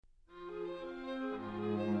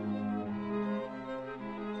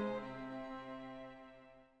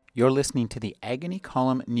You're listening to the Agony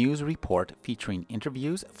Column News Report featuring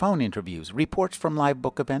interviews, phone interviews, reports from live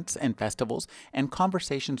book events and festivals, and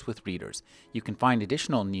conversations with readers. You can find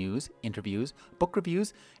additional news, interviews, book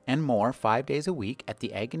reviews, and more 5 days a week at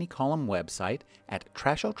the Agony Column website at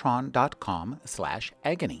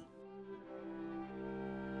trashotron.com/agony.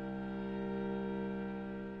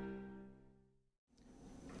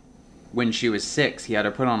 When she was 6, he had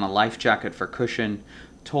her put on a life jacket for cushion,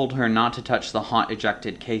 told her not to touch the hot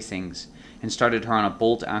ejected casings, and started her on a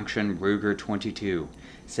bolt-action Ruger 22,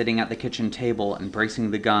 sitting at the kitchen table and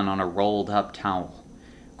bracing the gun on a rolled-up towel.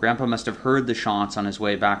 Grandpa must have heard the shots on his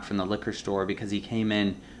way back from the liquor store because he came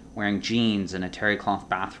in wearing jeans and a terry cloth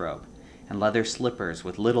bathrobe, and leather slippers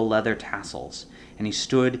with little leather tassels, and he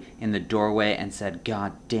stood in the doorway and said,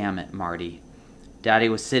 "God damn it, Marty." Daddy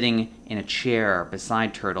was sitting in a chair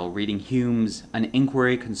beside Turtle, reading Hume's An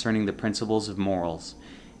Inquiry Concerning the Principles of Morals,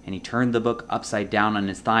 and he turned the book upside down on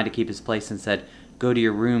his thigh to keep his place and said, "Go to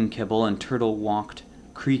your room, Kibble," and Turtle walked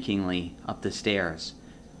creakingly up the stairs,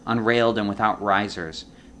 unrailed and without risers,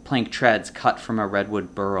 plank treads cut from a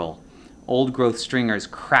redwood burl. Old-growth stringers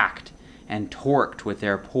cracked and torqued with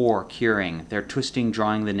their poor curing, their twisting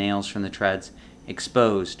drawing the nails from the treads,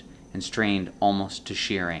 exposed and strained almost to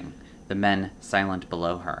shearing. The men silent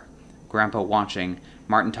below her. Grandpa watching,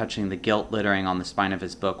 Martin touching the gilt littering on the spine of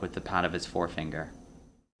his book with the pad of his forefinger.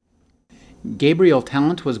 Gabriel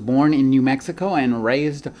Talent was born in New Mexico and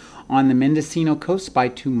raised on the Mendocino coast by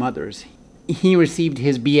two mothers. He received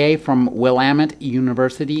his BA from Willamette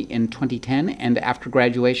University in 2010 and after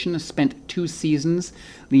graduation spent 2 seasons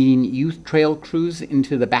leading youth trail crews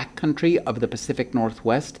into the backcountry of the Pacific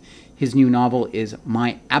Northwest. His new novel is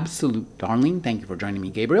My Absolute Darling. Thank you for joining me,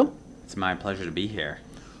 Gabriel. It's my pleasure to be here.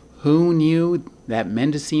 Who knew that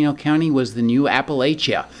Mendocino County was the new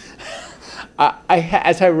Appalachia?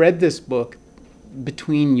 As I read this book,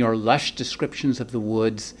 between your lush descriptions of the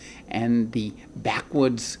woods and the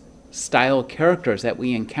backwoods style characters that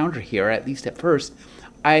we encounter here, at least at first,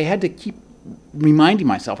 I had to keep reminding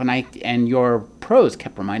myself, and your prose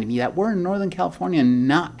kept reminding me that we're in Northern California,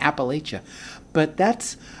 not Appalachia. But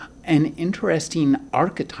that's an interesting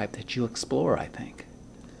archetype that you explore, I think.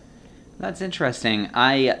 That's interesting.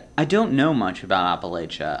 I don't know much about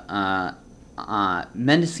Appalachia.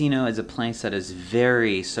 Mendocino is a place that is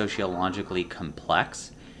very sociologically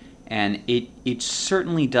complex, and it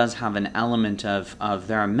certainly does have an element of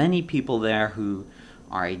there are many people there who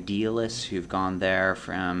are idealists who've gone there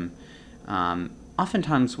from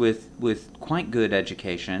oftentimes with quite good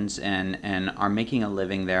educations and are making a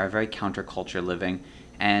living there, a very counterculture living,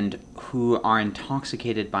 and who are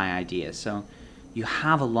intoxicated by ideas. So you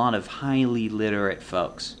have a lot of highly literate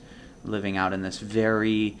folks living out in this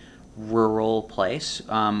very rural place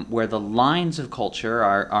where the lines of culture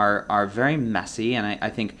are very messy and I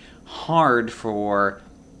think hard for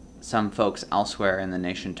some folks elsewhere in the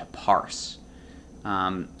nation to parse.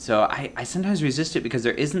 So I sometimes resist it because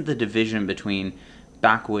there isn't the division between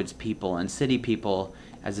backwoods people and city people,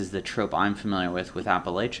 as is the trope I'm familiar with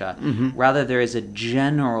Appalachia. Mm-hmm. Rather, there is a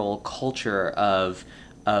general culture of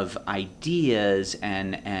ideas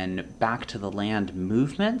and back to the land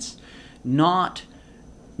movements, not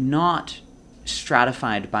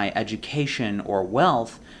stratified by education or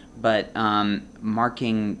wealth, but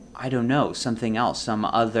marking, I don't know, something else, some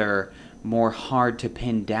other more hard to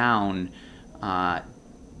pin down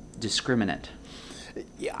discriminant.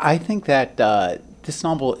 I think that this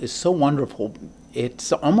novel is so wonderful.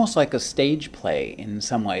 It's almost like a stage play in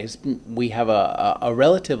some ways. We have a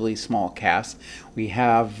relatively small cast. We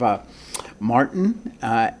have Martin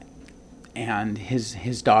and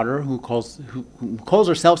his daughter, who calls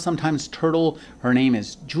herself sometimes Turtle. Her name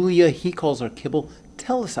is Julia. He calls her Kibble.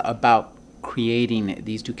 Tell us about creating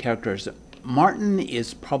these two characters. Martin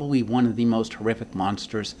is probably one of the most horrific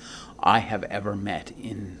monsters I have ever met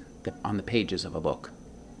on the pages of a book.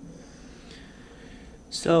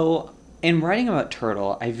 So, in writing about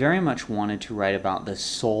Turtle, I very much wanted to write about the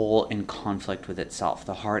soul in conflict with itself,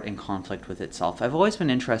 the heart in conflict with itself. I've always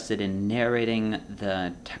been interested in narrating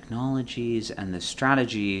the technologies and the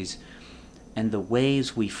strategies and the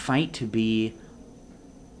ways we fight to be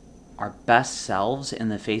our best selves in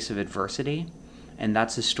the face of adversity. And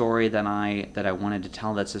that's a story that I wanted to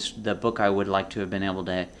tell. That's the book I would like to have been able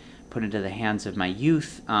to put into the hands of my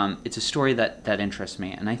youth. It's a story that interests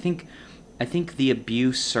me. And I think the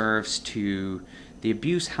abuse has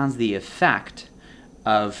the effect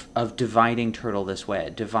of dividing Turtle this way.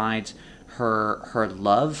 It divides her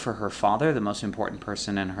love for her father, the most important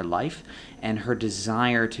person in her life, and her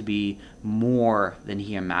desire to be more than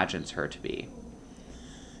he imagines her to be.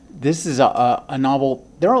 This is a novel.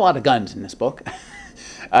 There are a lot of guns in this book.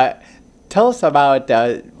 Uh, Tell us about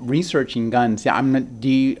researching guns. Yeah,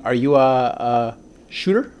 are you a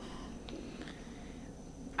shooter?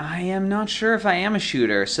 I am not sure if I am a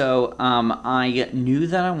shooter. So I knew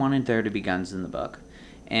that I wanted there to be guns in the book,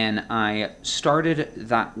 and I started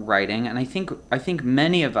that writing. And I think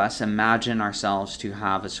many of us imagine ourselves to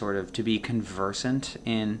have a sort of to be conversant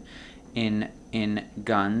in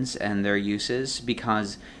guns and their uses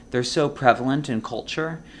because they're so prevalent in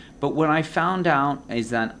culture. But what I found out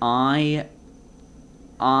is that I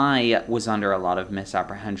was under a lot of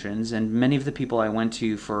misapprehensions, and many of the people I went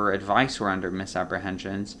to for advice were under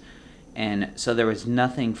misapprehensions, and so there was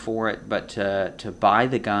nothing for it but to buy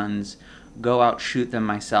the guns, go out, shoot them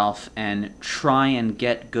myself, and try and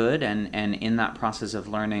get good, and in that process of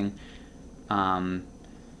learning,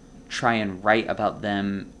 try and write about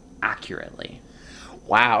them accurately.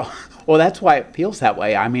 Wow. Well, that's why it feels that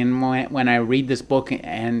way. I mean, when I read this book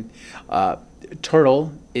and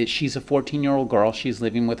Turtle, she's a 14-year-old girl. She's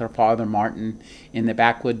living with her father, Martin, in the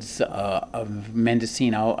backwoods of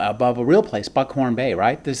Mendocino above a real place, Buckhorn Bay,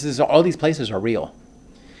 right? All these places are real.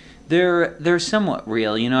 They're somewhat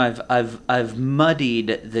real. You know, I've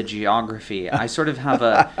muddied the geography. I sort of have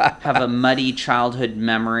a muddy childhood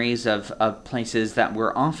memories of places that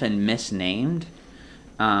were often misnamed.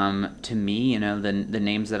 To me, you know, the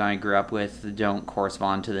names that I grew up with don't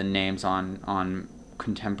correspond to the names on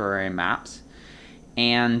contemporary maps.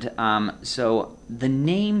 And so the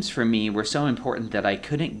names for me were so important that I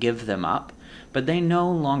couldn't give them up, but they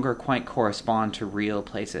no longer quite correspond to real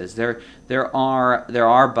places. There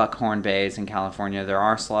are Buckhorn Bays in California, there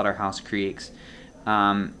are Slaughterhouse Creeks,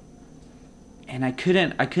 and I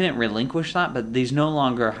couldn't relinquish that, but these no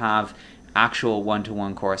longer have actual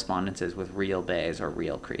one-to-one correspondences with real bays or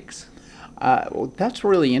real creeks. Well, that's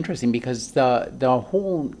really interesting because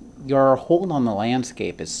your hold on the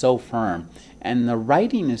landscape is so firm and the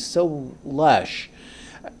writing is so lush.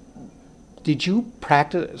 Did you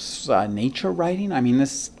practice nature writing? I mean,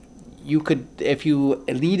 you could, if you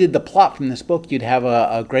needed the plot from this book, you'd have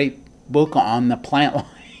a great book on the plant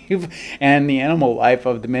life and the animal life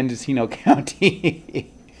of the Mendocino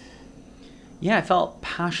County. Yeah, I felt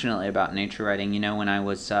passionately about nature writing. You know, when I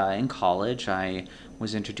was in college, I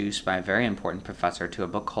was introduced by a very important professor to a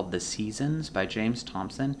book called The Seasons by James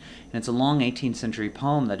Thompson. And it's a long 18th century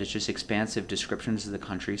poem that is just expansive descriptions of the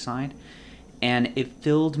countryside. And it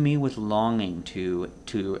filled me with longing to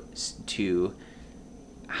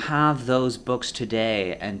have those books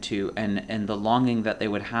today and the longing that they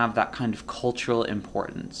would have that kind of cultural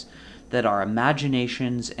importance, that our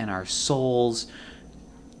imaginations and our souls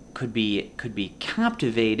could be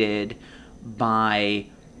captivated by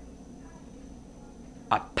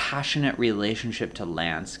a passionate relationship to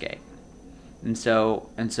landscape. And so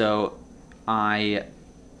I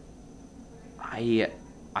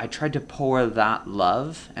tried to pour that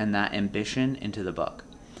love and that ambition into the book.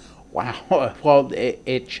 Wow. Well,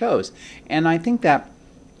 it shows. And I think that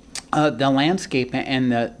the landscape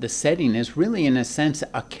and the setting is really, in a sense,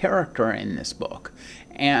 a character in this book.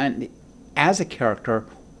 And as a character,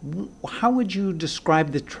 how would you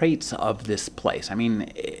describe the traits of this place? I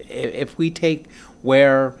mean, if we take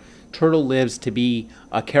where Turtle lives to be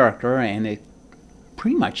a character, and it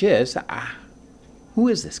pretty much is, who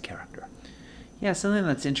is this character? Yeah, something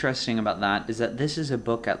that's interesting about that is that this is a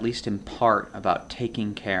book, at least in part, about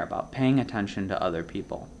taking care, about paying attention to other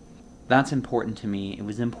people. That's important to me. It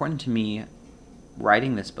was important to me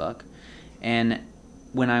writing this book, and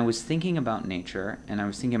when I was thinking about nature, and I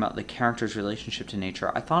was thinking about the character's relationship to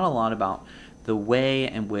nature, I thought a lot about the way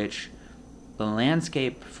in which the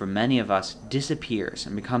landscape, for many of us, disappears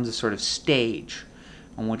and becomes a sort of stage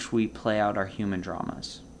on which we play out our human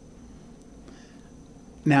dramas.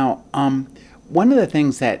 Now, one of the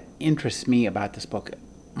things that interests me about this book,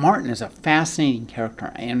 Martin is a fascinating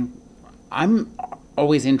character, and I'm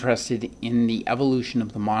always interested in the evolution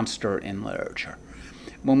of the monster in literature.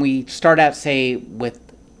 When we start out, say, with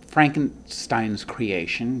Frankenstein's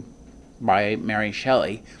creation by Mary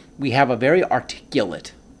Shelley, we have a very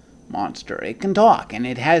articulate monster. It can talk, and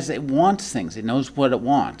it wants things. It knows what it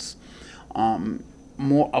wants.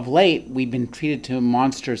 More of late, we've been treated to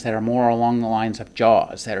monsters that are more along the lines of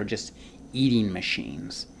Jaws, that are just eating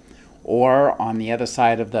machines. Or, on the other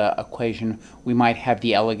side of the equation, we might have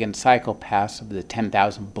the elegant psychopaths of the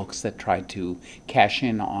 10,000 books that tried to cash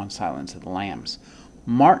in on Silence of the Lambs.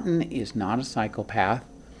 Martin is not a psychopath.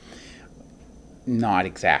 Not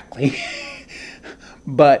exactly.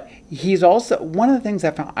 But he's also, one of the things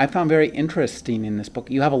I found very interesting in this book,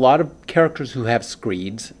 you have a lot of characters who have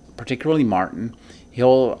screeds, particularly Martin.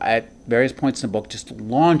 He'll, at various points in the book, just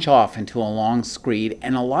launch off into a long screed.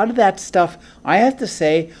 And a lot of that stuff, I have to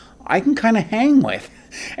say, I can kind of hang with.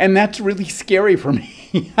 And that's really scary for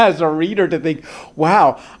me as a reader to think,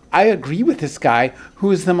 wow, I agree with this guy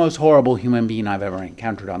who is the most horrible human being I've ever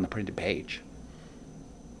encountered on the printed page.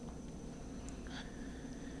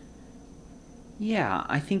 Yeah,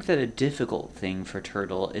 I think that a difficult thing for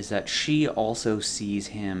Turtle is that she also sees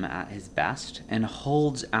him at his best and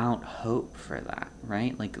holds out hope for that,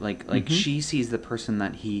 right? Like she sees the person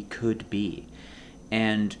that he could be.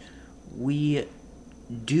 And we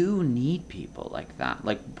do need people like that.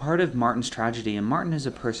 Like, part of Martin's tragedy, and Martin is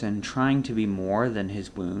a person trying to be more than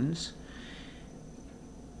his wounds.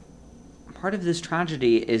 Part of this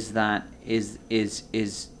tragedy is that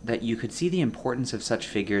that you could see the importance of such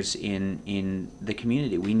figures in the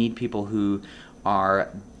community. We need people who are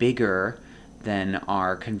bigger than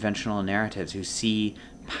our conventional narratives, who see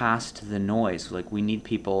past the noise. Like, we need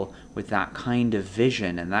people with that kind of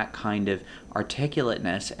vision and that kind of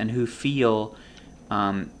articulateness, and who feel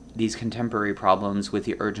these contemporary problems with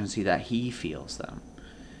the urgency that he feels them.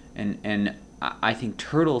 And I think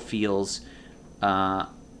Turtle feels the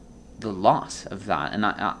loss of that, and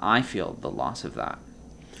I feel the loss of that.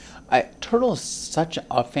 Turtle is such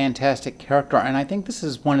a fantastic character, and I think this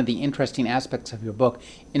is one of the interesting aspects of your book.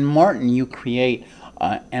 In Martin, you create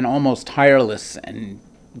an almost tireless and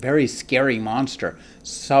very scary monster.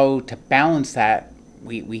 So to balance that,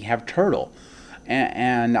 we have Turtle,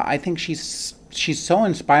 and I think she's so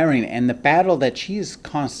inspiring, and the battle that she's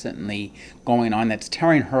constantly going on, that's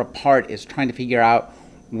tearing her apart, is trying to figure out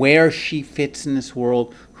where she fits in this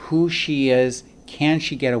world, who she is, can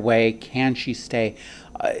she get away, can she stay.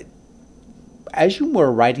 As you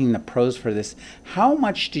were writing the prose for this, how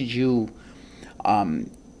much did you,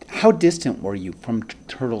 how distant were you from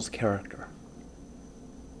Turtle's character?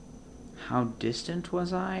 How distant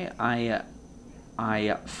was I?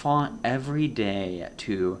 I fought every day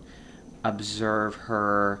to observe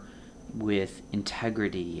her with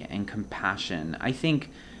integrity and compassion. I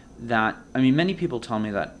think that, many people tell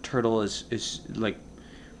me that Turtle is like,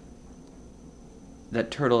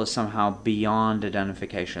 that Turtle is somehow beyond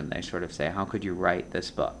identification. They sort of say, how could you write this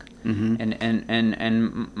book? Mm-hmm.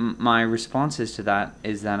 And my responses to that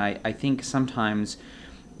is that I think sometimes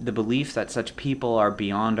the belief that such people are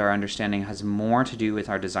beyond our understanding has more to do with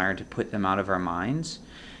our desire to put them out of our minds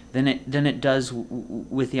than it does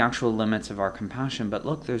with the actual limits of our compassion. But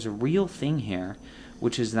look, there's a real thing here,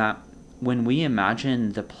 which is that when we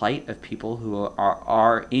imagine the plight of people who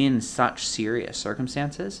are in such serious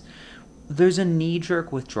circumstances, there's a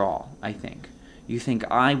knee-jerk withdrawal, I think. You think,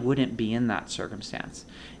 I wouldn't be in that circumstance.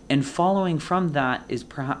 And following from that is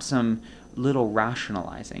perhaps some little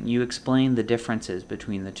rationalizing. You explain the differences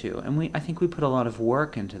between the two. And I think we put a lot of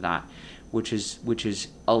work into that, which is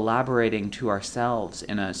elaborating to ourselves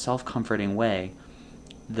in a self-comforting way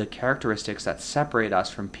the characteristics that separate us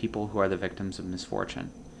from people who are the victims of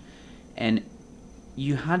misfortune. And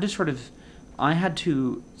you had to I had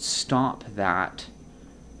to stop that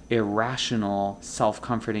irrational,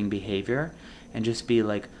 self-comforting behavior and just be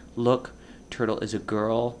like, look, Turtle is a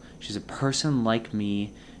girl. She's a person like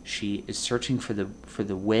me. She is searching for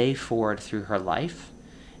the way forward through her life.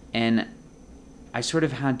 And I sort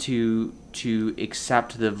of had to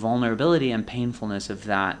accept the vulnerability and painfulness of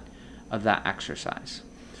that exercise.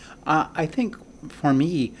 I think for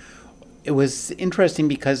me, it was interesting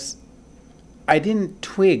because I didn't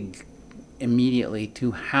twig immediately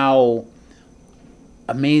to how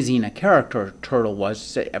amazing a character Turtle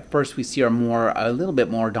was. At first we see her a little bit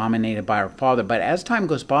more dominated by her father, but as time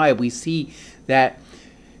goes by we see that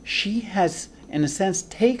she has, in a sense,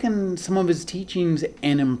 taken some of his teachings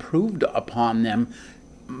and improved upon them,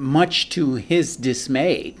 much to his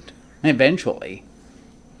dismay eventually.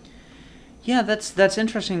 Yeah, that's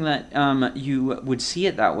interesting that you would see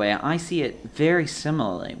it that way. I see it very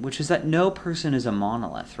similarly, which is that no person is a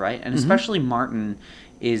monolith, right? And especially Martin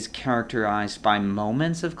is characterized by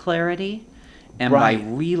moments of clarity and by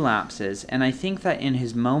relapses. And I think that in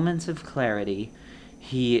his moments of clarity,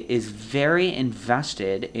 he is very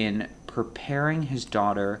invested in preparing his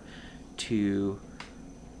daughter to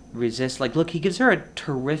resist. Like, look, he gives her a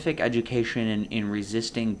terrific education in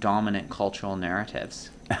resisting dominant cultural narratives.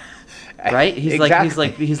 Right? He's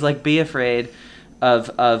exactly. he's like be afraid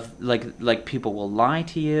of like people will lie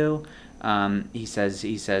to you. He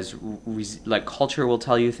says like culture will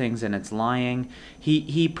tell you things and it's lying.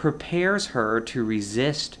 He prepares her to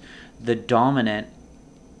resist the dominant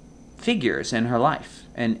figures in her life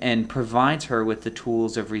and provides her with the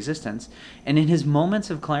tools of resistance. And in his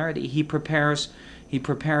moments of clarity, he prepares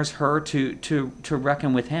her to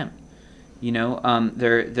reckon with him.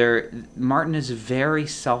 Martin is a very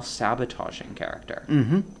self-sabotaging character.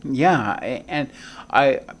 Yeah, and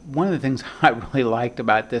one of the things I really liked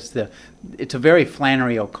about this, it's a very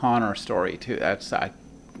Flannery O'Connor story too. That's I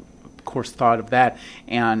of course thought of that,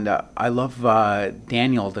 and I love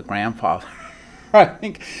Daniel the grandfather. I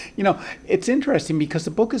think it's interesting because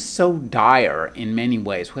the book is so dire in many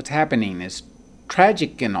ways. What's happening is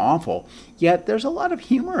tragic and awful, yet there's a lot of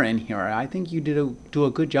humor in here. I think you do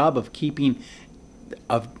a good job of dealing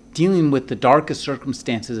with the darkest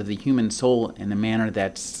circumstances of the human soul in a manner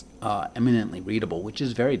that's eminently readable, which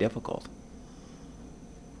is very difficult.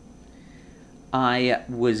 I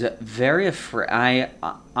was very afraid.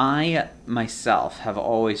 I myself have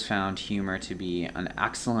always found humor to be an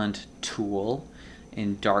excellent tool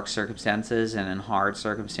in dark circumstances and in hard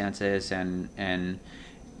circumstances, and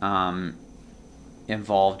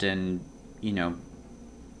involved in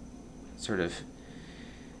sort of.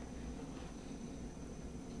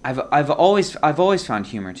 I've always found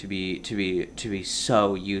humor to be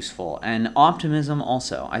so useful, and optimism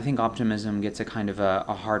also. I think optimism gets a kind of a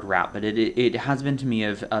hard rap, but it has been to me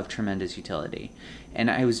of tremendous utility. And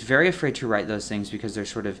I was very afraid to write those things because they're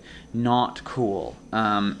sort of not cool,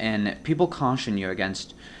 and people caution you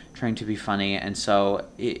against trying to be funny, and so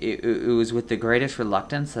it was with the greatest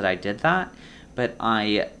reluctance that I did that. But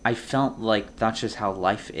I felt like that's just how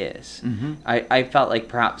life is. Mm-hmm. I felt like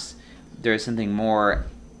perhaps there's something more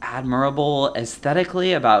admirable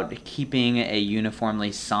aesthetically about keeping a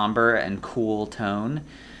uniformly somber and cool tone,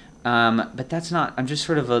 but that's not. I'm just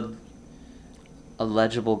sort of a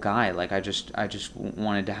legible guy. Like I just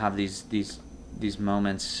wanted to have these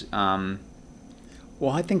moments. Well,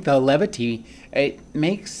 I think the levity it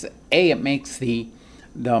makes the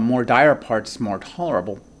more dire parts more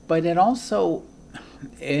tolerable, but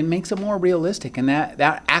it makes it more realistic, and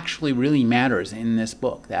that actually really matters in this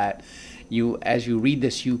book. That as you read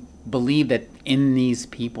this, you believe that in these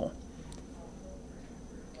people.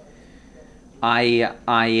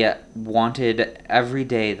 I wanted every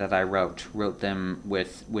day that I wrote them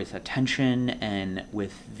with attention and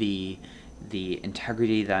with the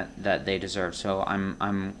integrity that they deserve. So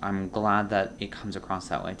I'm glad that it comes across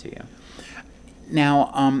that way to you.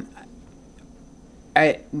 Now,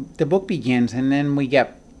 the book begins, and then we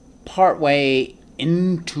get partway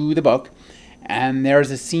into the book, and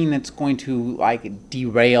there's a scene that's going to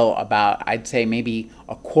derail about, I'd say, maybe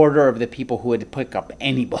a quarter of the people who would pick up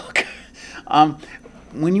any book.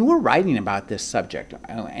 When you were writing about this subject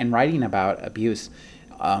and writing about abuse,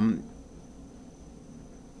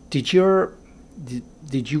 did you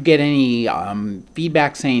get any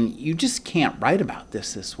feedback saying you just can't write about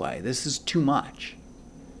this way? This is too much.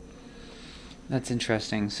 That's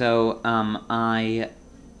interesting. So I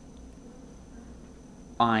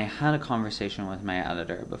had a conversation with my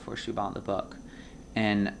editor before she bought the book,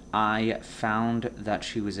 and I found that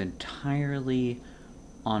she was entirely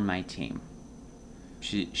on my team.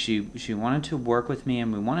 She wanted to work with me,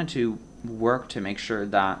 and we wanted to work to make sure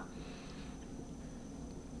that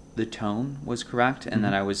the tone was correct, and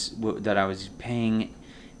that I was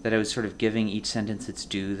sort of giving each sentence its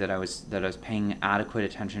due, that I was paying adequate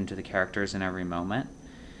attention to the characters in every moment,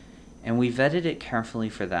 and we vetted it carefully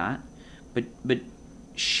for that. But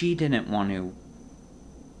she didn't want to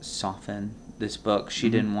soften this book. She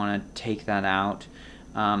didn't want to take that out.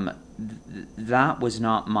 That was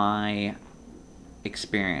not my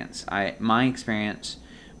experience. My experience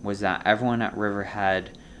was that everyone at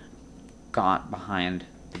Riverhead got behind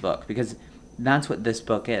the book, because that's what this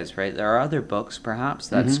book is, right? There are other books, perhaps,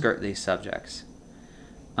 that skirt these subjects.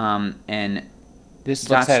 And this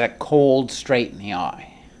looks at it cold, straight in the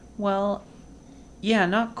eye. Well, yeah,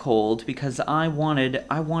 not cold, because I wanted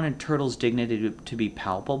Turtle's dignity to be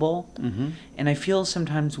palpable. Mm-hmm. And I feel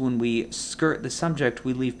sometimes when we skirt the subject,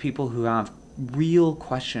 we leave people who have real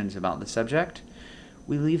questions about the subject,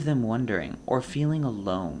 we leave them wondering or feeling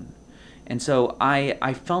alone. And so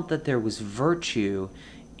I felt that there was virtue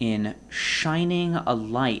in shining a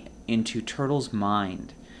light into Turtle's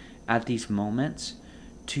mind at these moments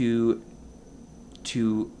to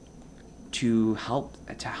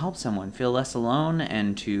help someone feel less alone,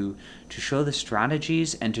 and to show the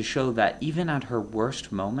strategies, and to show that even at her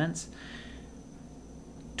worst moments,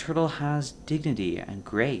 Turtle has dignity and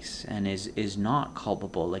grace and is not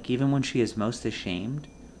culpable. Like, even when she is most ashamed,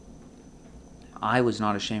 I was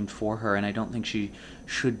not ashamed for her, and I don't think she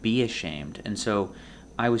should be ashamed. And so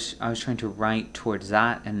I was trying to write towards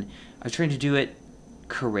that, and I was trying to do it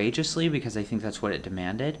courageously because I think that's what it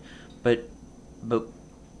demanded, but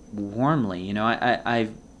warmly. You know,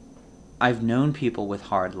 I've known people with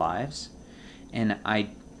hard lives, and I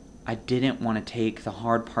I didn't want to take the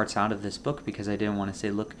hard parts out of this book because I didn't want to say,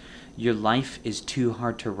 look, your life is too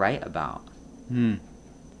hard to write about.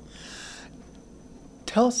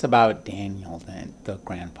 Tell us about Daniel, then, the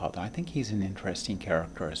grandfather. I think he's an interesting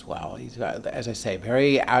character as well. He's, as I say,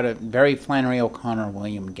 very Flannery O'Connor,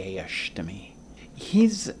 William Gayish to me.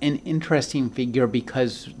 He's an interesting figure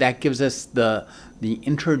because that gives us the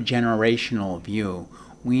intergenerational view.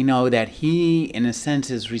 We know that he, in a sense,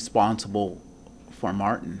 is responsible for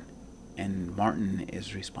Martin, and Martin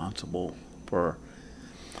is responsible for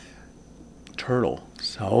Turtle.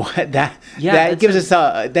 So that gives us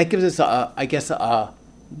I guess a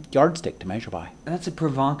yardstick to measure by. That's a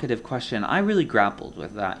provocative question. I really grappled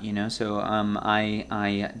with that, So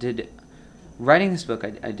I did, writing this book,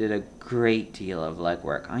 I did a great deal of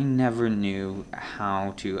legwork. I never knew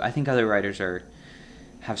how to. I think other writers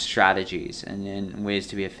have strategies and ways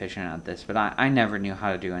to be efficient at this, but I never knew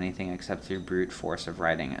how to do anything except through brute force of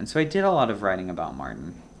writing. And so I did a lot of writing about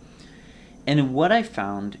Martin. And what I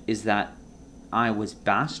found is that I was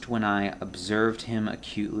best when I observed him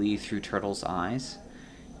acutely through Turtle's eyes,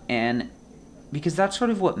 and because that's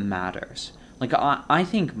sort of what matters. Like, I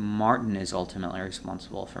think Martin is ultimately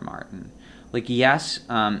responsible for Martin. Like, yes,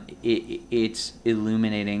 it's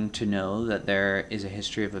illuminating to know that there is a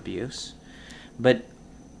history of abuse, but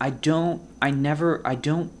I don't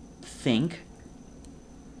think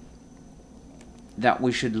that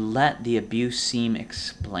we should let the abuse seem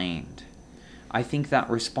explained. I think that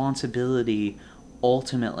responsibility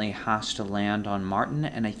ultimately has to land on Martin,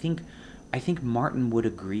 and I think Martin would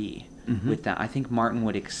agree with that. I think Martin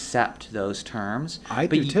would accept those terms. I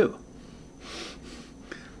do too.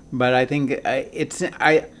 But I think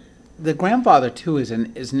the grandfather too is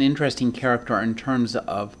an interesting character in terms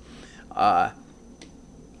of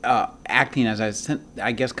acting as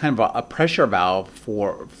I guess kind of a pressure valve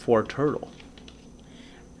for Turtle.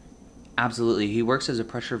 Absolutely. He works as a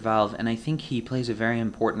pressure valve, and I think he plays a very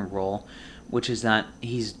important role, which is that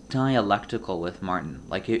he's dialectical with Martin.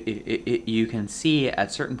 Like, you can see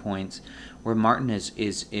at certain points where Martin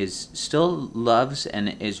is still loves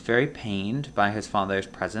and is very pained by his father's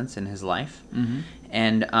presence in his life.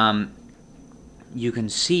 And you can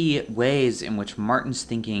see ways in which Martin's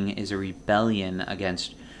thinking is a rebellion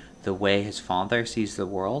against the way his father sees the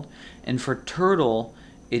world. And for Turtle,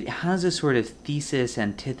 it has a sort of thesis,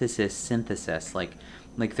 antithesis, synthesis. Like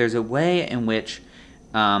there's a way in which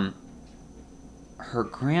her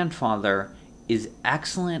grandfather is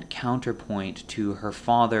excellent counterpoint to her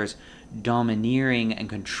father's domineering and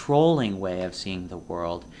controlling way of seeing the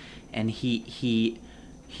world, and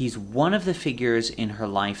he's one of the figures in her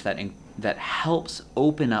life that helps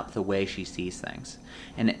open up the way she sees things,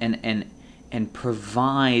 and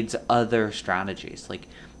provides other strategies.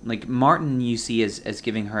 Like Martin, you see as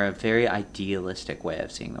giving her a very idealistic way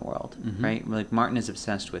of seeing the world, right? Like Martin is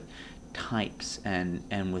obsessed with types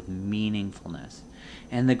and with meaningfulness.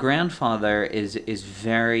 And the grandfather is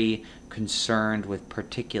very concerned with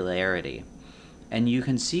particularity. And you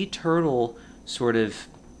can see Turtle sort of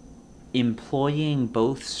employing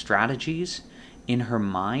both strategies in her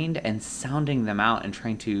mind and sounding them out and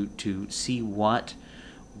trying to see what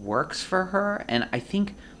works for her. And I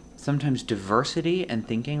think sometimes diversity and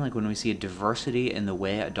thinking, like when we see a diversity in the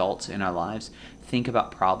way adults in our lives think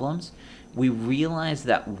about problems, we realize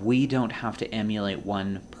that we don't have to emulate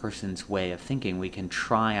one person's way of thinking. We can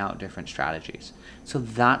try out different strategies. So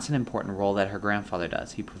that's an important role that her grandfather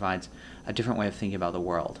does. He provides a different way of thinking about the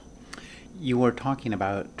world. You were talking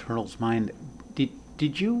about Turtle's mind.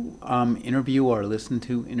 Did you interview or listen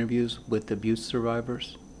to interviews with abuse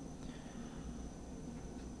survivors?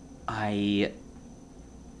 I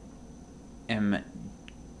am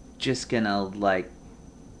just gonna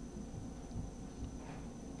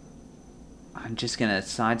I'm just going to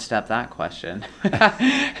sidestep that question.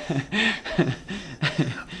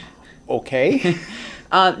 Okay.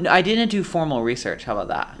 I didn't do formal research. How about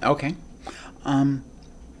that? Okay.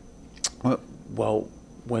 Well,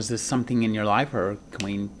 was this something in your life, or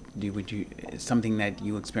something that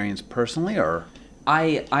you experienced personally, or?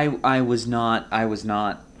 I was not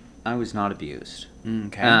abused.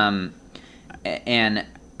 Okay. And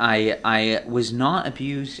I was not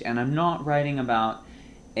abused, and I'm not writing about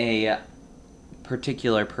a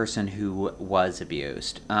particular person who was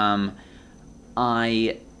abused.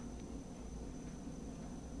 I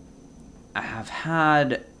have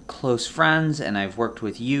had close friends, and I've worked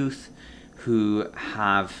with youth who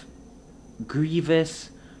have grievous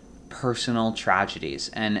personal tragedies.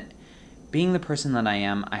 And being the person that I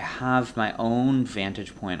am, I have my own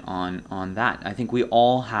vantage point on that. I think we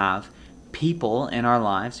all have people in our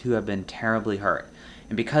lives who have been terribly hurt.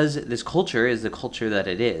 And because this culture is the culture that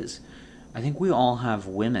it is, I think we all have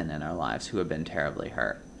women in our lives who have been terribly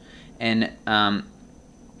hurt. And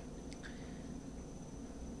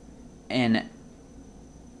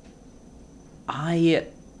I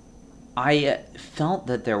felt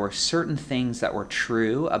that there were certain things that were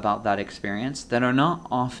true about that experience that are not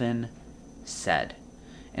often said.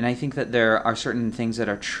 And I think that there are certain things that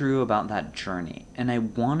are true about that journey. And I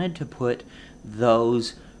wanted to put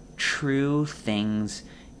those true things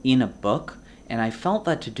in a book. And I felt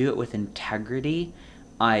that to do it with integrity,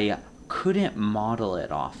 I couldn't model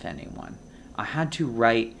it off anyone. I had to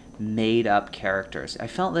write made-up characters. I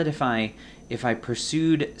felt that if I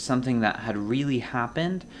pursued something that had really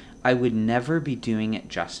happened, I would never be doing it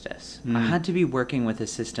justice. I had to be working with a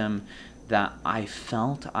system that I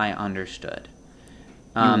felt I understood.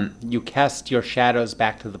 You cast your shadows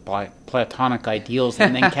back to the Platonic ideals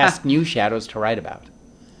and then cast new shadows to write about.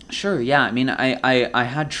 Sure, yeah. I mean, I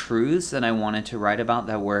had truths that I wanted to write about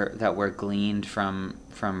that were gleaned from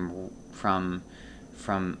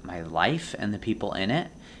my life and the people in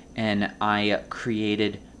it, and I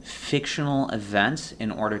created fictional events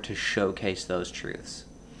in order to showcase those truths.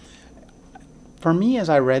 For me, as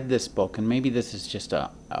I read this book, and maybe this is just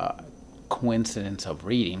a coincidence of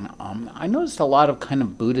reading, I noticed a lot of kind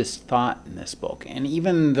of Buddhist thought in this book, and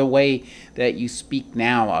even the way that you speak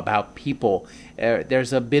now about people,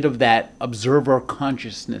 there's a bit of that observer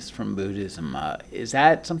consciousness from Buddhism. Is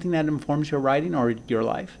that something that informs your writing or your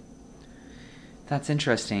life? That's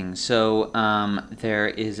interesting. So there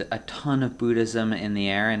is a ton of Buddhism in the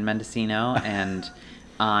air in Mendocino, and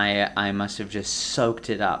I must have just soaked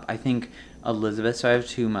it up. I think Elizabeth, so I have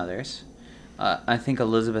two mothers. I think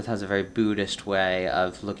Elizabeth has a very Buddhist way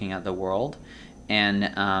of looking at the world,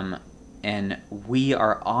 and we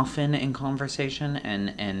are often in conversation,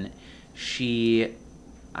 and she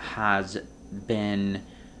has been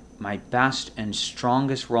my best and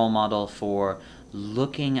strongest role model for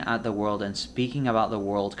looking at the world and speaking about the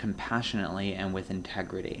world compassionately and with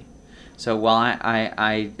integrity. So while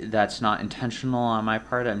I that's not intentional on my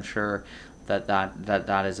part, I'm sure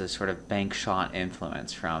that is a sort of bank shot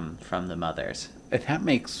influence from the mothers. That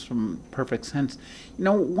makes perfect sense. You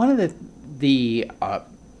know, one of the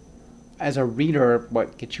as a reader,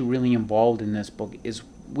 what gets you really involved in this book is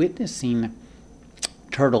witnessing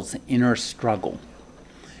Turtle's inner struggle,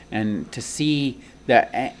 and to see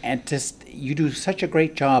that, and just you do such a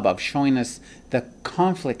great job of showing us the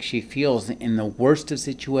conflict she feels in the worst of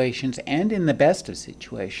situations and in the best of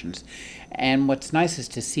situations. And what's nice is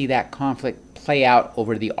to see that conflict play out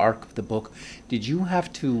over the arc of the book. Did you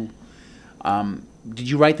have to, did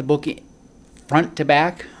you write the book front to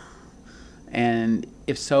back? And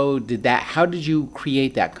if so, how did you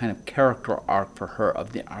create that kind of character arc for her,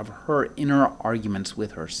 of her inner arguments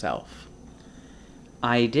with herself?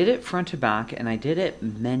 I did it front to back, and I did it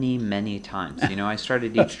many, many times. You know, I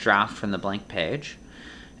started each draft from the blank page,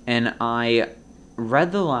 and I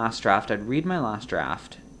read the last draft. I'd read my last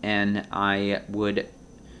draft, and I would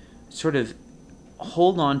sort of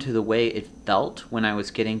hold on to the way it felt when I was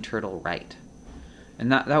getting Turtle right.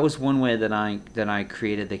 And that was one way that I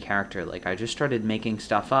created the character. Like, I just started making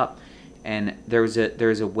stuff up, and there's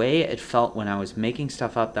a way it felt when I was making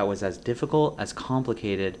stuff up that was as difficult, as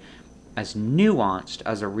complicated, as nuanced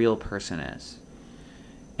as a real person is.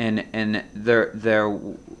 And there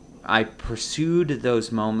I pursued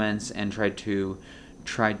those moments and tried to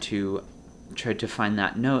find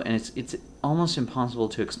that note, and it's almost impossible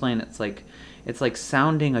to explain. It's like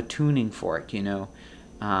sounding a tuning fork, you know.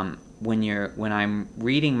 When I'm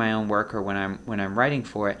reading my own work or when I'm writing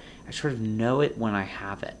for it, I sort of know it when I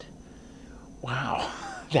have it. Wow,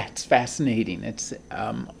 that's fascinating. It's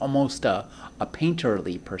almost a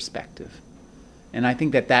painterly perspective. And I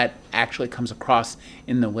think that actually comes across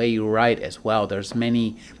in the way you write as well. There's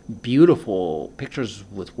many beautiful pictures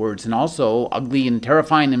with words, and also ugly and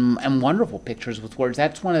terrifying and wonderful pictures with words.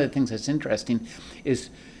 That's one of the things that's interesting, is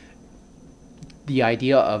the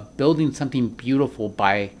idea of building something beautiful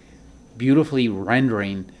by beautifully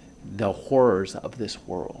rendering the horrors of this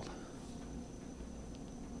world.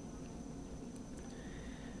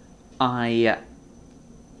 I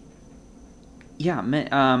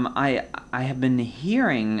have been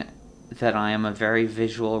hearing that I am a very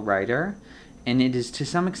visual writer, and it is to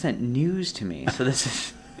some extent news to me. So this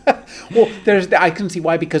is well, I can see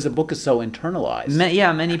why, because the book is so internalized.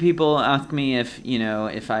 Many people ask me if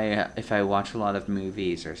I watch a lot of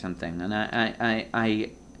movies or something, and I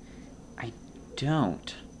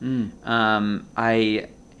don't. I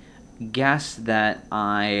guess that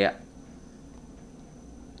I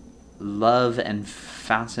love and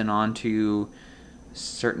fasten onto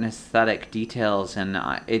certain aesthetic details, and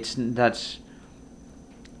that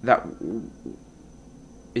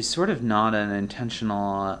is sort of not an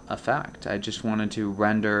intentional effect. I just wanted to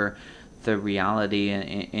render the reality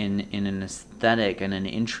in an aesthetic and an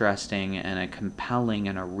interesting and a compelling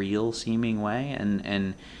and a real seeming way,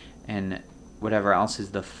 and whatever else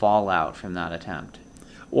is the fallout from that attempt.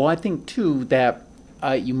 Well, I think too that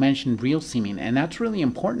you mentioned real seeming, and that's really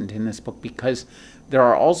important in this book because there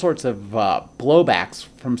are all sorts of blowbacks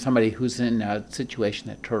from somebody who's in a situation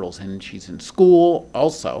that Turtle's in. She's in school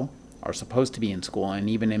also, are supposed to be in school, and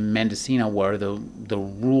even in Mendocino where the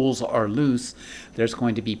rules are loose, there's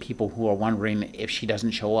going to be people who are wondering if she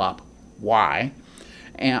doesn't show up, why.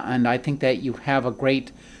 And I think that you have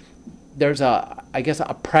there's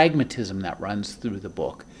a pragmatism that runs through the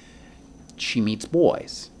book. She meets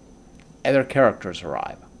boys. Other characters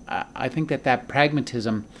arrive. I think that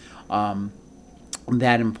pragmatism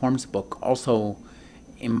that informs the book also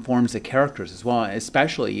informs the characters as well,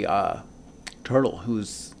 especially Turtle,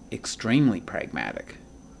 who's extremely pragmatic.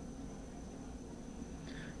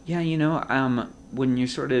 Yeah, when you're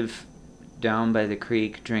sort of down by the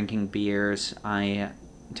creek drinking beers,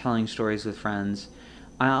 telling stories with friends,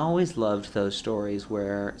 I always loved those stories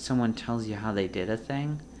where someone tells you how they did a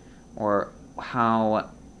thing, or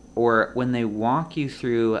when they walk you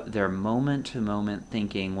through their moment-to-moment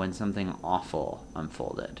thinking when something awful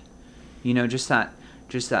unfolded. Just that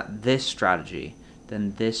this strategy,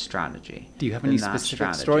 then this strategy. Do you have any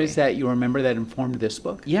specific stories that you remember that informed this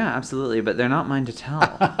book? Yeah, absolutely, but they're not mine to tell.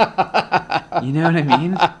 You know what I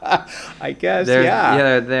mean? I guess,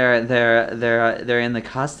 yeah. They're in the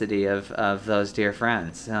custody of those dear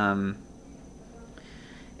friends. And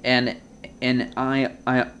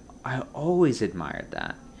I always admired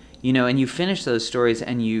that. And you finish those stories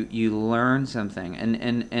and you learn something,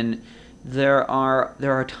 and there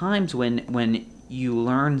are times when you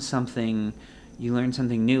learn something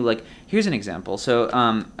new. Like, here's an example. So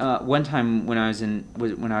one time when I was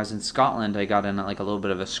in Scotland, I got in like a little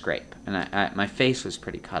bit of a scrape, and my face was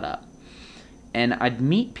pretty cut up, and I'd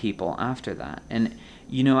meet people after that, and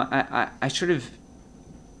I sort of,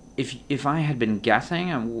 if I had been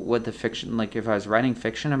guessing on what the fiction, like if I was writing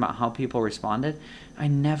fiction about how people responded, I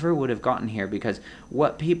never would have gotten here, because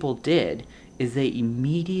what people did is they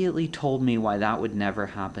immediately told me why that would never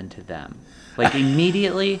happen to them. Like,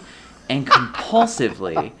 immediately and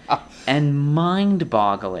compulsively and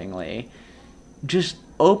mind-bogglingly just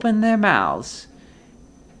opened their mouths,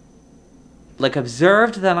 like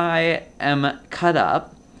observed that I am cut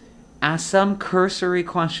up, asked some cursory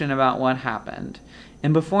question about what happened,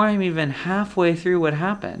 and before I'm even halfway through what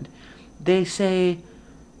happened, they say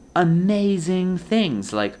amazing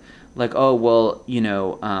things like, oh, well,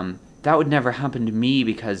 that would never happen to me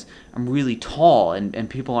because I'm really tall and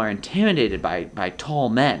people are intimidated by tall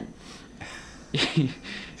men. Or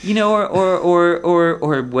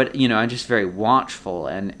what, I'm just very watchful,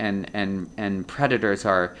 and predators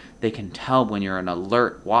they can tell when you're an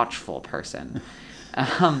alert, watchful person.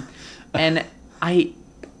 And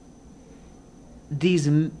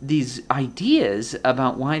these ideas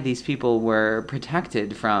about why these people were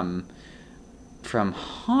protected from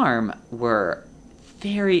harm were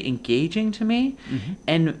very engaging to me, mm-hmm.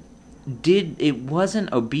 and it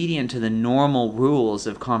wasn't obedient to the normal rules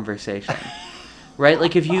of conversation. Right?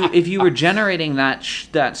 Like, if you were generating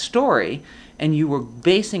that story and you were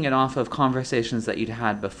basing it off of conversations that you'd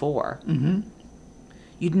had before, mm-hmm.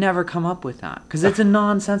 you'd never come up with that, because it's a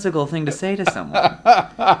nonsensical thing to say to someone,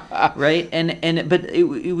 right? But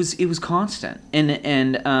it was constant,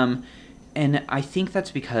 and I think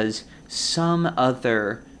that's because some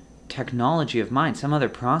other technology of mind, some other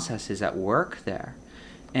process is at work there,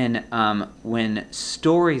 and when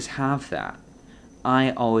stories have that,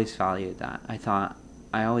 I always valued that.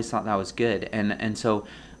 I always thought that was good, and so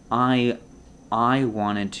I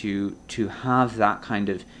wanted to have that kind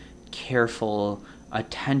of careful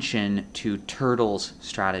attention to Turtle's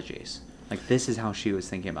strategies. Like, this is how she was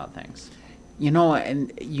thinking about things.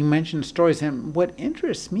 And you mentioned stories, and what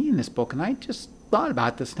interests me in this book, and I just thought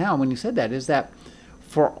about this now when you said that, is that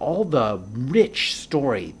for all the rich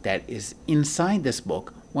story that is inside this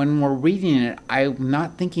book, when we're reading it, I'm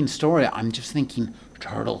not thinking story, I'm just thinking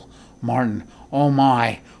Turtle, Martin, oh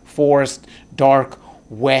my, forest, dark,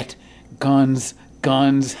 wet, guns,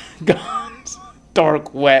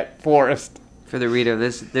 dark, wet, forest. For the reader,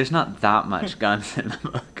 there's not that much guns in the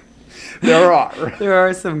book. There are. There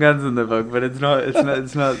are some guns in the book, but it's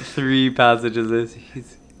not 3 passages.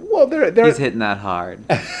 He's hitting that hard.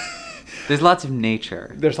 There's lots of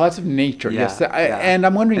nature. Yes. And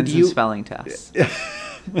I'm wondering, and do you... spelling tests.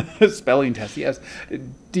 Spelling tests, yes.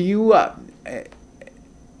 Do you...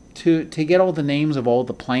 to get all the names of all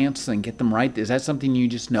the plants and get them right? Is that something you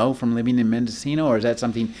just know from living in Mendocino, or is that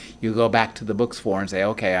something you go back to the books for and say,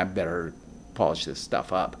 okay, I better polish this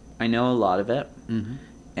stuff up? I know a lot of it, Mm-hmm.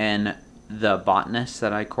 and the botanists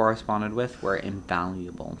that I corresponded with were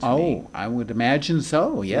invaluable to me. Oh, I would imagine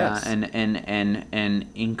so. Yes. Yeah, and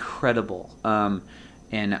incredible.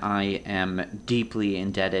 And I am deeply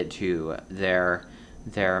indebted to their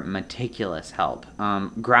meticulous help.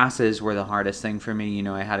 Grasses were the hardest thing for me. You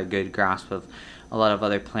know, I had a good grasp of a lot of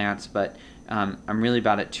other plants, but I'm really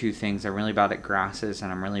bad at two things. I'm really bad at grasses,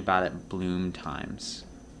 and I'm really bad at bloom times.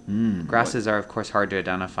 Grasses are, of course, hard to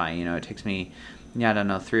identify. You know, it takes me, I don't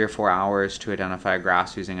know, 3 or 4 hours to identify a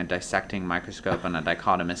grass using a dissecting microscope and a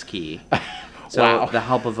dichotomous key. So Wow. the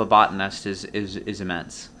help of a botanist is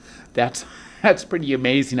immense. That's pretty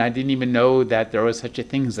amazing. I didn't even know that there was such a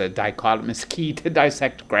thing as a dichotomous key to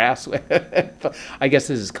dissect grass with. I guess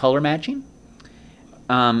this is color matching?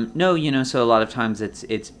 No, you know, so a lot of times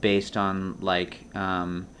it's based on like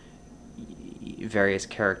various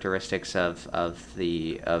characteristics of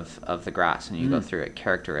the grass, and you go through it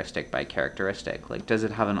characteristic by characteristic. Like, does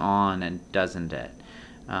it have an awn and doesn't it?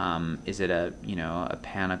 Is it a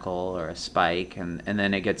panicle or a spike? And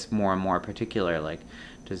then it gets more and more particular. Like,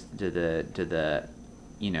 do the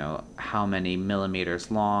how many millimeters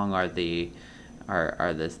long are the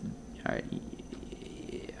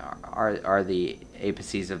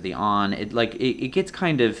apices of the awn? It gets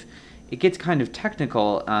kind of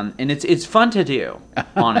technical, and it's fun to do.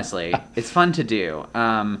 Honestly, it's fun to do.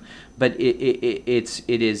 But it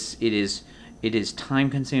is time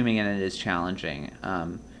consuming, and it is challenging.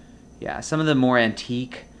 Some of the more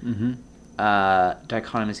antique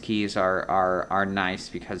dichotomous keys are nice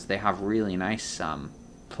because they have really nice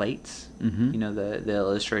plates. Mm-hmm. You know, the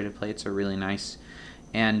illustrated plates are really nice,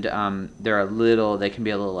 and they can be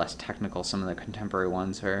a little less technical. Some of the contemporary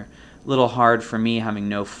ones are a little hard for me, having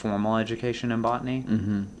no formal education in botany.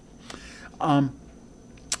 Mm-hmm.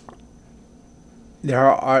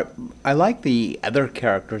 I like the other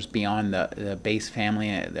characters beyond the base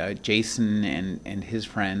family, Jason and his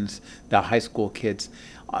friends, the high school kids.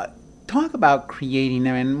 Talk about creating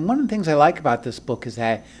them. And one of the things I like about this book is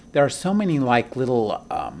that there are so many like little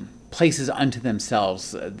places unto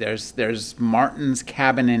themselves. There's Martin's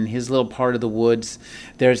cabin in his little part of the woods.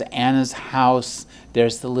 There's Anna's house.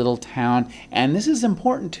 There's the little town. And this is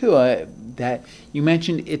important too. That you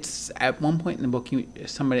mentioned, it's at one point in the book,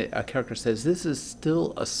 a character says, this is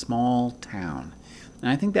still a small town.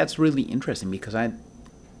 And I think that's really interesting because to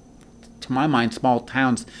my mind, small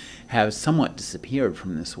towns have somewhat disappeared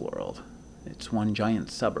from this world. It's one giant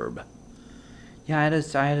suburb. Yeah, I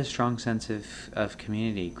had a strong sense of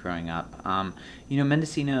community growing up.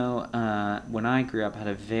 Mendocino, when I grew up, had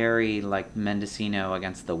a very like Mendocino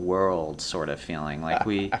against the world sort of feeling. Like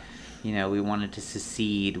we wanted to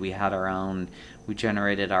secede. We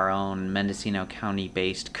generated our own Mendocino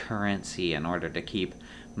County-based currency in order to keep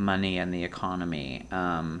money in the economy,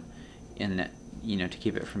 to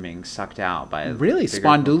keep it from being sucked out by really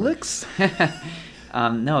Spondulix.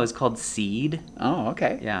 No, it's called seed. Oh,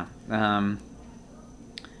 okay. Yeah.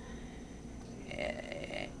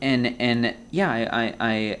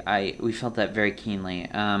 We felt that very keenly.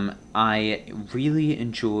 I really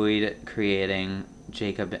enjoyed creating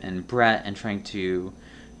Jacob and Brett and trying to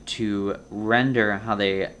render how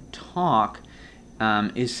they talk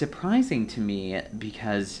is surprising to me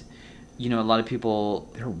because, a lot of people...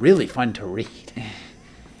 They're really fun to read.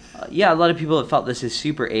 A lot of people have felt this is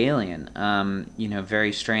super alien,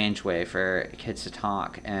 very strange way for kids to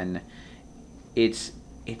talk, and it's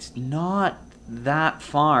not that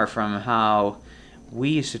far from how we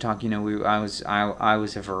used to talk. I was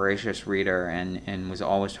a voracious reader and was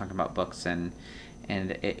always talking about books, and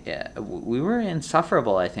we were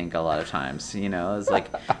insufferable, I think, a lot of times. It was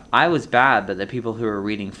like I was bad, but the people who were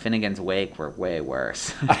reading Finnegan's Wake were way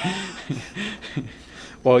worse.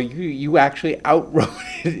 Well, you actually outwrote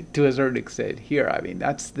it to a certain extent here. I mean,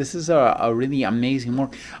 this is a really amazing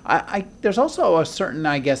work. There's also a certain,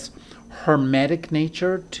 I guess, hermetic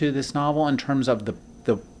nature to this novel in terms of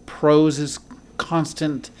the prose is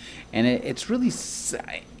constant, and it's really,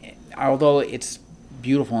 although it's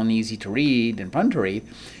beautiful and easy to read and fun to read,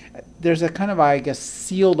 there's a kind of, I guess,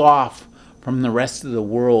 sealed off from the rest of the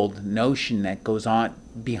world notion that goes on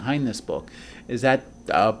behind this book. Is that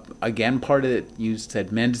again part of it? You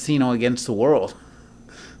said Mendocino against the world.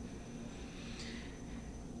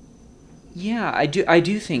 Yeah, I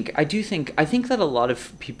think that a lot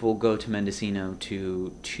of people go to Mendocino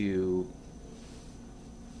to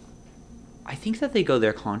I think that they go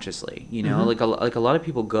there consciously, Mm-hmm. like a lot of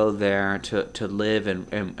people go there to live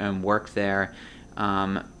and work there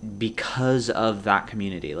because of that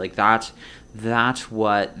community. Like that's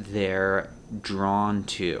what they're drawn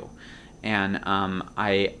to, and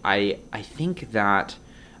I think that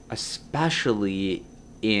especially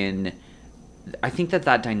I think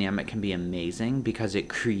that dynamic can be amazing because it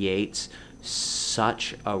creates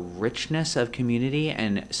such a richness of community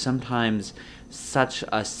and sometimes such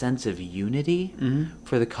a sense of unity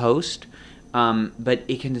for the coast. But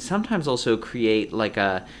it can sometimes also create like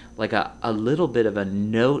a little bit of a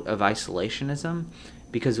note of isolationism,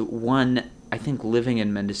 because I think living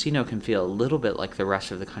in Mendocino can feel a little bit like the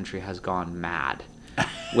rest of the country has gone mad.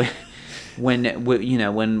 when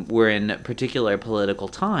we're in particular political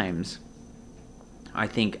times, I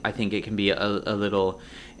think it can be a little,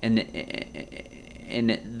 and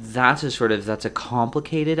that's a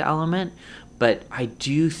complicated element. But I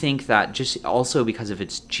do think that just also because of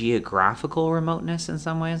its geographical remoteness in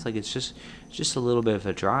some ways, like it's just a little bit of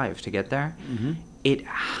a drive to get there. Mm-hmm. It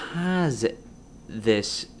has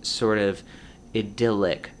this sort of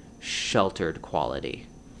idyllic, sheltered quality.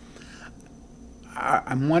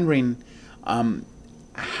 I'm wondering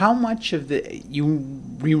how much of you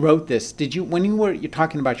rewrote this? Did you, when you're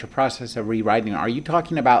talking about your process of rewriting, are you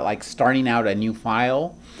talking about like starting out a new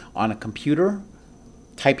file on a computer,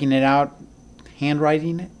 typing it out,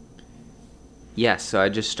 handwriting it? Yes, so I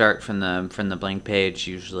just start from the blank page,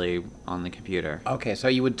 usually on the computer. Okay, so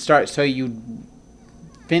you would start. So you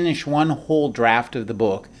finish one whole draft of the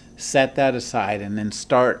book, set that aside, and then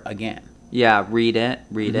start again. Yeah, read it,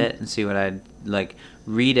 and see what I'd like.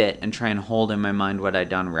 Read it and try and hold in my mind what I'd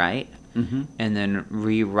done right, and then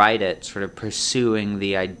rewrite it, sort of pursuing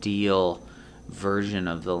the ideal version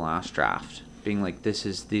of the last draft. Being like,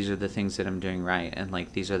 these are the things that I'm doing right, and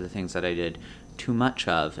like these are the things that I did too much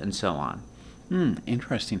of, and so on.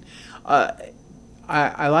 Interesting.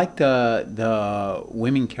 I like the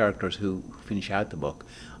women characters who finish out the book.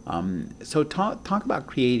 So talk about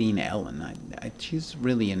creating Ellen. She's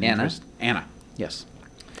really an interest. Anna, yes.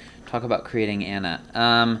 Talk about creating Anna.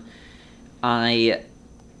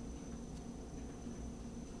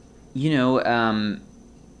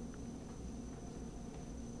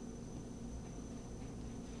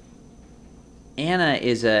 Anna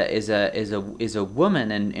is a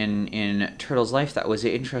woman in Turtle's life that was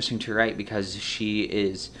interesting to write because she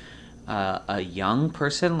is a young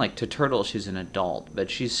person. Like, to Turtle, she's an adult, but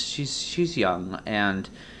she's young, and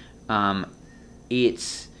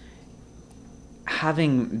it's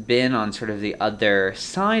having been on sort of the other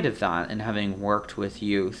side of that and having worked with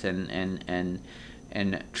youth and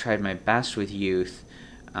tried my best with youth.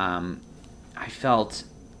 I felt,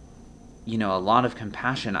 a lot of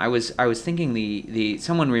compassion. I was thinking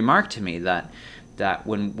someone remarked to me that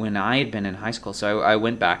when I had been in high school, so I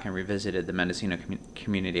went back and revisited the Mendocino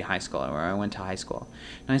Community High School where I went to high school,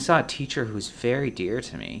 and I saw a teacher who was very dear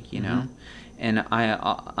to me, and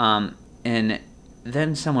and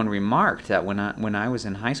then someone remarked that when I was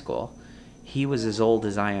in high school, he was as old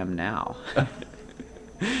as I am now.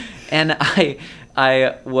 And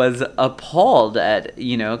I was appalled at,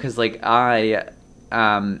 because like I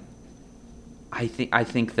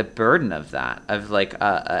think the burden of that, of like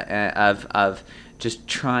of just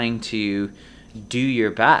trying to do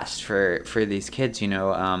your best for these kids. When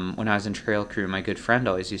I was in trail crew, my good friend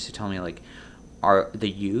always used to tell me, like, the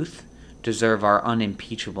youth deserve our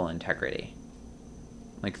unimpeachable integrity.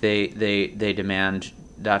 Like they demand,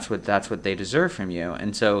 that's what they deserve from you.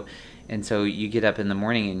 And so you get up in the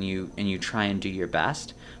morning and you try and do your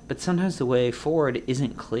best, but sometimes the way forward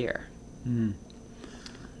isn't clear.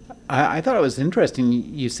 I thought it was interesting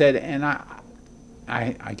you said, and I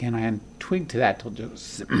hadn't twigged to that till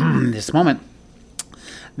just this moment,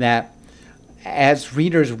 that as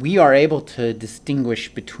readers we are able to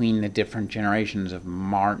distinguish between the different generations of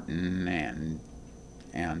Martin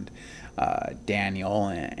and Daniel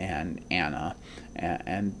and Anna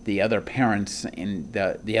and the other parents in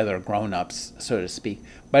the other grown-ups, so to speak.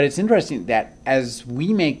 But it's interesting that as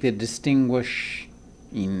we make the distinguishing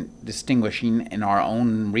in our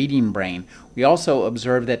own reading brain, we also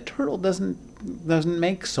observe that Turtle doesn't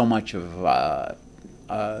make so much of a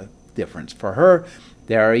difference. For her,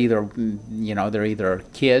 they're either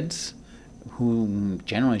kids who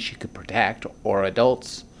generally she could protect, or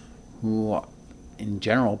adults who in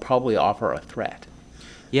general probably offer a threat.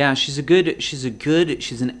 Yeah, she's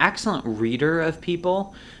an excellent reader of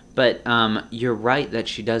people, but you're right that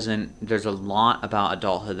there's a lot about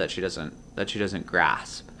adulthood that she doesn't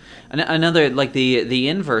grasp. Another, like, the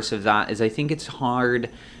inverse of that is, I think it's hard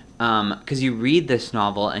because you read this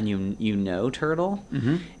novel and you know Turtle.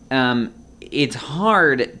 It's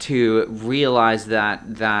hard to realize that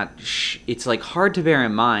it's like hard to bear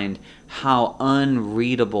in mind how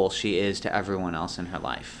unreadable she is to everyone else in her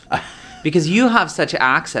life. Because you have such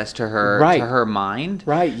access to her Right. to her mind.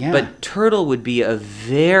 Right, yeah. But Turtle would be a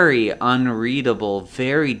very unreadable,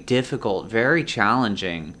 very difficult, very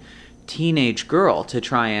challenging teenage girl to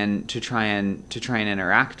try and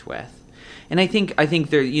interact with. And I think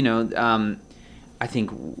there, I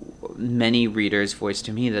think many readers voiced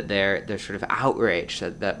to me that they're sort of outraged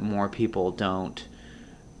that more people don't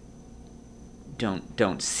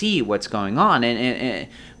see what's going on,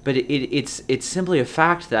 but it's simply a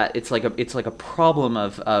fact that it's like a problem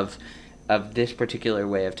of this particular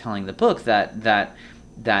way of telling the book, that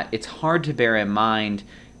it's hard to bear in mind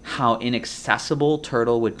how inaccessible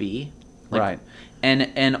Turtle would be, Right.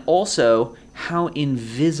 and also how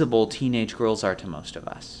invisible teenage girls are to most of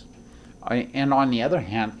us. And on the other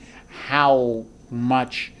hand, how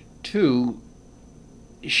much too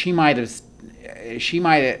the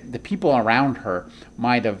people around her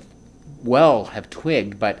might have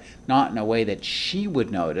twigged, but not in a way that she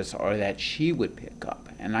would notice or that she would pick up.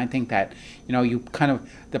 And I think that, you kind of,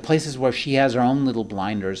 the places where she has her own little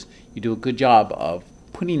blinders, you do a good job of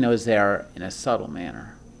putting those there in a subtle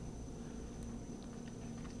manner.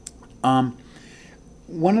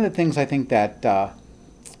 One of the things I think that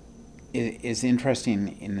is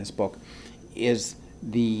interesting in this book is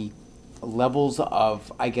the levels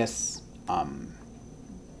of, I guess,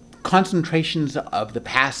 concentrations of the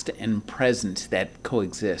past and present that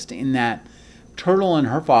coexist, in that Turtle and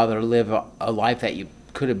her father live a life that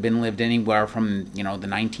could have been lived anywhere from, the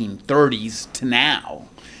 1930s to now.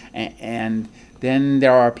 And then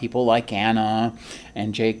there are people like Anna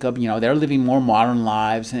and Jacob, they're living more modern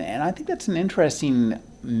lives. And I think that's an interesting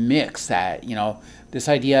mix that, this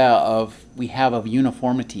idea of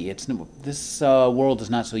uniformity. This world is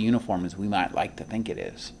not so uniform as we might like to think it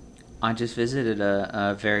is. I just visited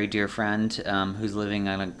a very dear friend who's living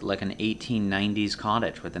on an 1890s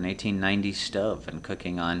cottage with an 1890s stove and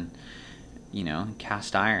cooking on,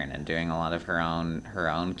 cast iron and doing a lot of her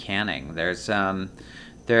own canning. There's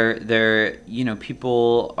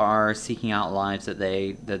people are seeking out lives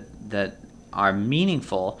that are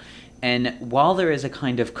meaningful. And while there is a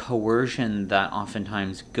kind of coercion that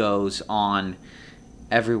oftentimes goes on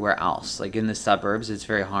everywhere else, like in the suburbs, it's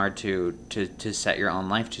very hard to set your own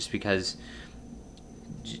life just because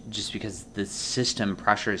the system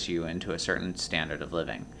pressures you into a certain standard of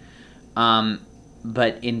living.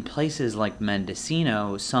 But in places like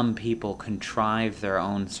Mendocino, some people contrive their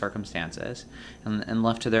own circumstances, and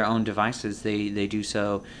left to their own devices, they do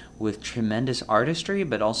so with tremendous artistry,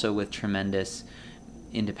 but also with tremendous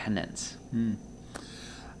independence.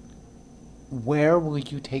 Where will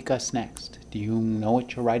you take us next? Do you know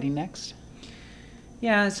what you're writing next?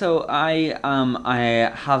 Yeah, so I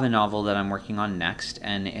have a novel that I'm working on next,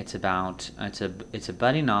 and it's a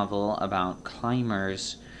buddy novel about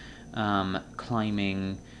climbers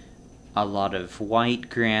climbing a lot of white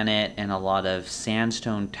granite and a lot of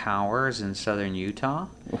sandstone towers in southern Utah.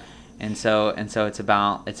 And so it's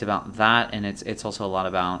about that, and it's also a lot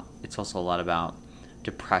about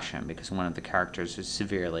depression, because one of the characters is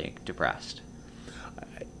severely depressed.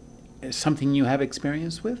 Something you have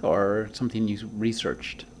experience with, or something you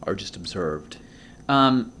researched or just observed?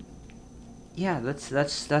 Yeah,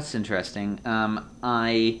 that's interesting.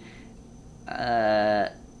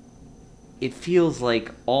 It feels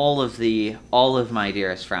like all of my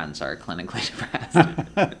dearest friends are clinically depressed.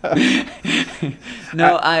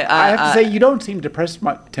 No, I have to say, you don't seem depressed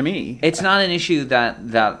to me. It's not an issue that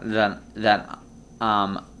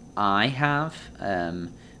I have,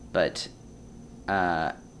 but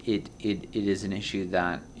it is an issue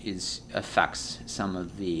that affects some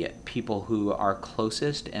of the people who are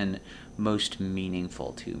closest and most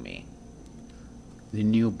meaningful to me. The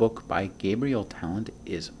new book by Gabriel Talent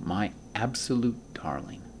is my absolute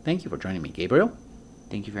darling. Thank you for joining me, Gabriel.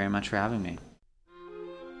 Thank you very much for having me.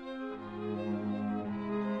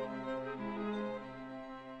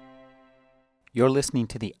 You're listening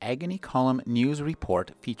to the Agony Column News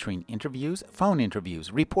Report, featuring interviews, phone interviews,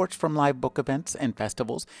 reports from live book events and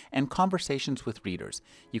festivals, and conversations with readers.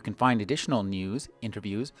 You can find additional news,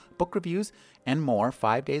 interviews, book reviews, and more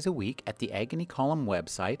 5 days a week at the Agony Column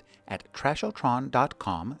website at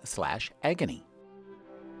trashotron.com/agony.